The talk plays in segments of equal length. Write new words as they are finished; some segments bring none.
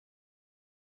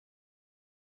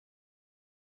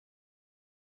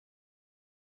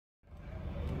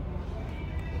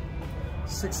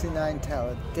'69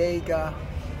 Talladega,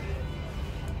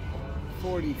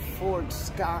 '40 Ford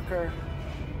Stalker,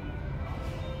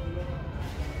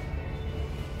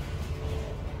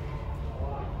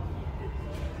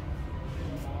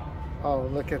 oh,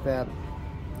 look at that.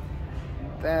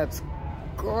 That's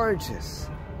gorgeous.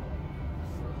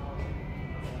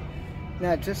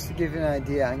 Now, just to give you an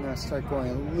idea, I'm going to start going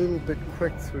a little bit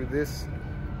quick through this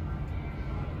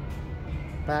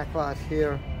back lot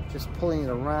here, just pulling it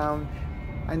around.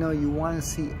 I know you want to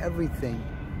see everything.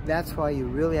 That's why you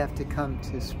really have to come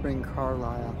to spring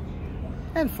Carlisle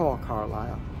and fall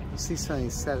Carlisle. You see some of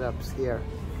these setups here.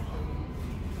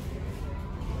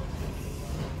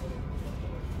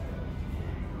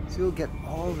 So you'll get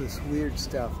all this weird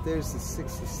stuff. There's the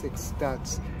 '66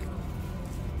 Stutz.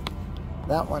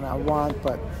 That one I want,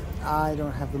 but I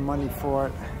don't have the money for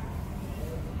it.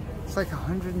 It's like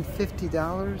 $150,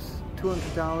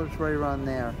 $200, right around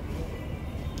there.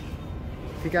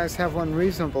 If you guys have one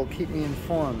reasonable, keep me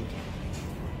informed.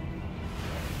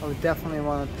 I would definitely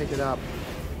want to pick it up.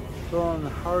 Go on the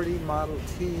Hardy Model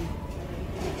T,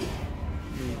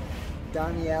 the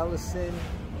Donnie Allison,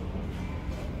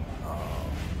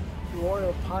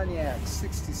 Royal Pontiac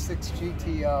 66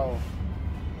 GTO.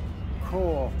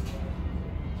 Cool.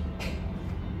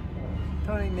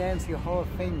 Tony Nancy Hall of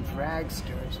Fame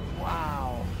dragsters.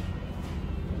 Wow.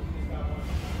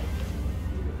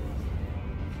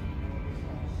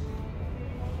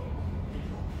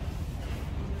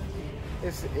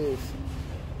 This is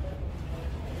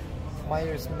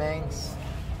Myers Manx.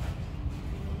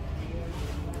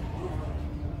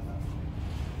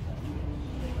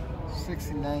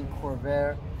 '69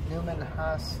 Corvair, Newman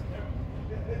Haas.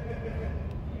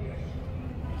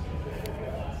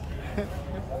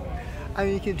 I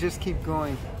mean, you could just keep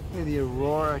going. Look at the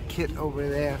Aurora kit over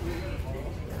there.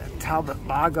 And a Talbot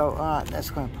Lago. Ah, that's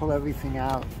going to pull everything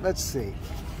out. Let's see.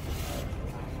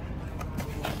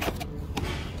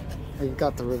 You've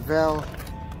got the Revell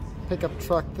pickup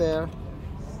truck there.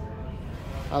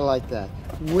 I like that.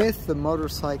 With the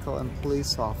motorcycle and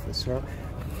police officer.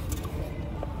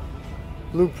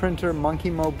 Blue Printer Monkey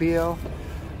Mobile.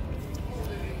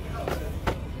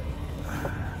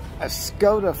 A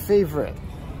Skoda favorite.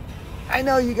 I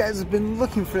know you guys have been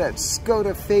looking for that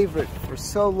Skoda favorite for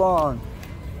so long.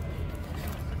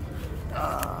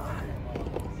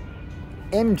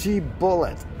 MG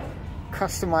Bullet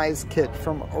customized kit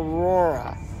from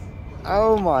Aurora.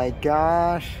 Oh my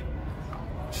gosh.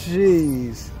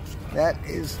 Jeez. That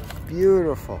is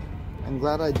beautiful. I'm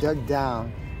glad I dug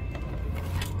down.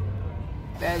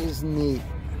 That is neat.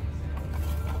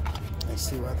 I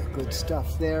see other good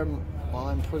stuff there while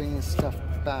I'm putting this stuff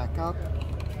back up.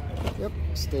 Yep,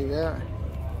 stay there.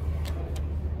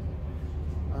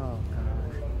 Oh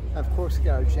god. Of course, we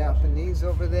got our Japanese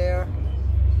over there.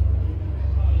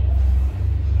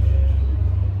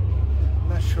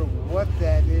 Not sure what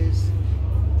that is.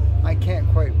 I can't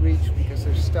quite reach because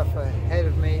there's stuff ahead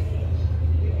of me.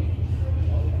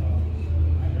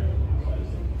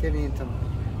 Getting into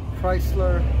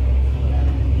Chrysler.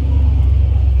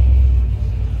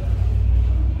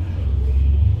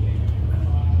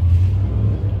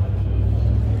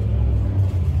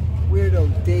 Weird-oh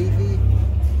Davy.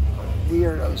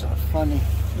 Weird-ohs are funny.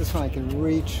 This one I can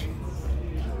reach.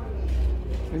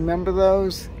 Remember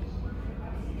those?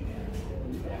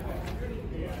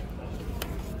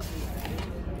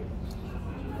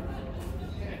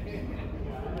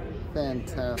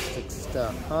 Fantastic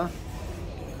stuff, huh?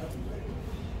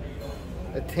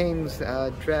 A Thames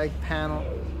drag panel.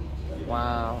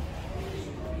 Wow.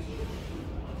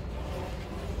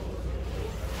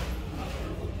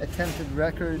 Attempted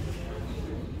record.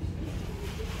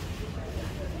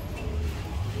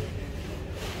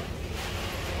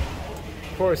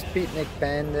 Of course, Beatnik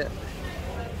Bandit.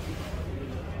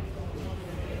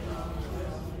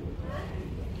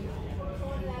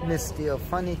 Miss Steele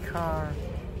Funny Car.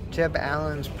 Jeb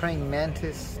Allen's Praying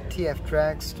Mantis, TF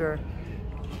Dragster,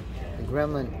 the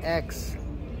Gremlin X,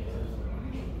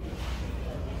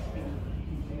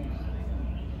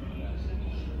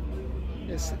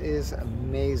 this is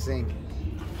amazing.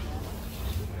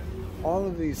 All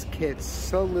of these kits,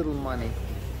 so little money.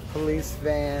 Police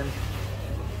van,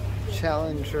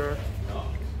 Challenger,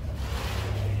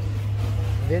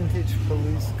 vintage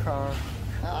police car.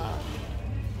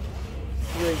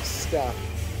 Great stuff.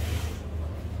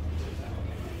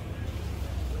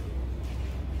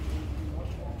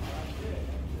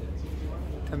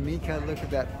 Tamika, look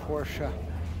at that Porsche.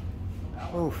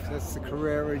 Oof, that's the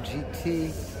Carrera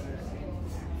GT.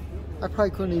 I probably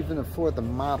couldn't even afford the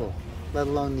model, let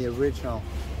alone the original.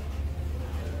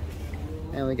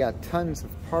 And we got tons of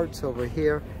parts over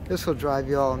here. This will drive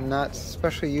you all nuts,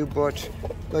 especially you, Butch.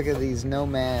 Look at these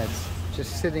nomads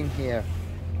just sitting here.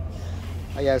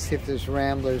 I gotta see if there's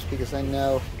ramblers because I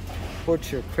know,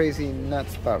 Butch, you're crazy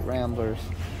nuts about ramblers.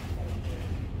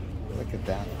 Look at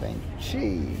that thing.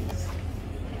 Jeez.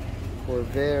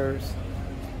 Corvairs.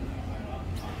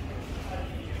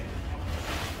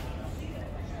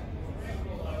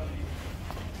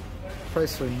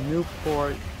 Chrysler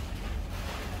Newport.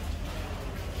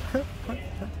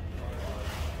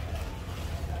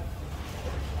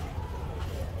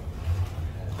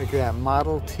 Look at that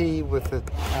Model T with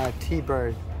a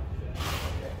T-Bird.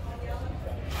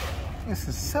 This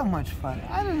is so much fun.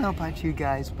 I don't know about you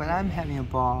guys, but I'm having a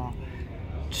ball.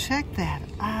 Check that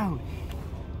out.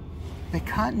 The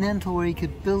Continental, where you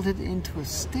could build it into a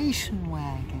station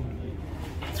wagon.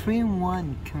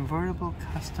 3-in-1 convertible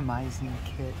customizing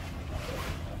kit.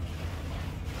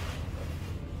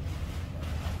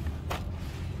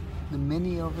 The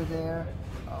Mini over there.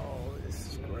 Oh, this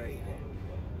is great.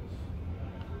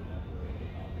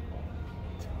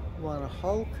 Want a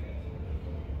Hulk?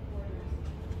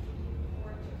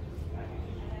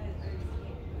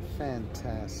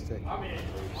 Fantastic.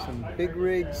 Some big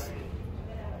rigs.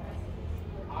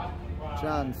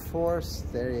 John Force,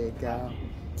 there you go.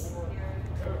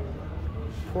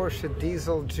 Porsche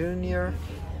Diesel Jr.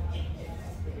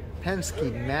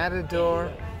 Penske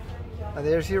Matador. Oh,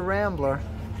 there's your Rambler.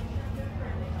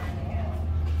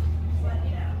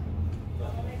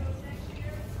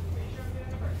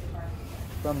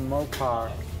 From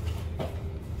Mopar.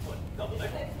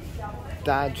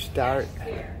 Dodge Dart.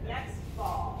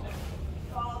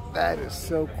 That is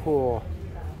so cool.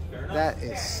 That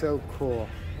is so cool.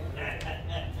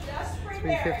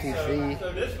 350Z.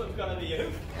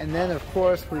 And then of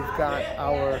course we've got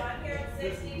our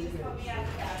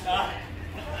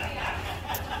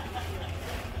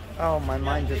oh, my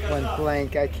mind just went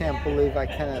blank. I can't believe I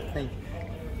cannot think.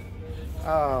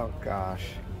 Oh gosh.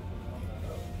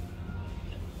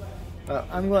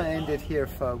 I'm going to end it here,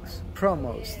 folks.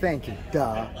 Promos, thank you,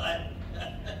 duh.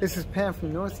 This is Pam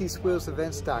from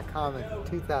NortheastWheelsEvents.com at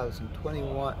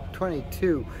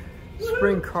 2022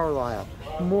 Spring Carlisle.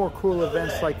 More cool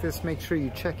events like this, make sure you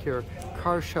check your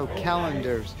car show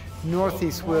calendars.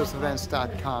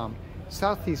 NortheastWheelsEvents.com,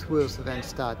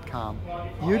 SoutheastWheelsEvents.com,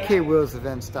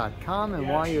 UKWheelsEvents.com, and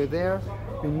while you're there,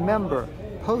 remember,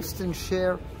 post and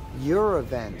share your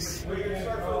events.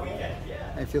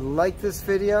 And if you like this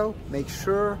video, make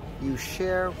sure you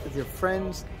share with your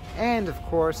friends and, of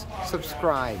course,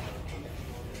 subscribe.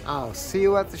 I'll see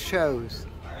you at the shows.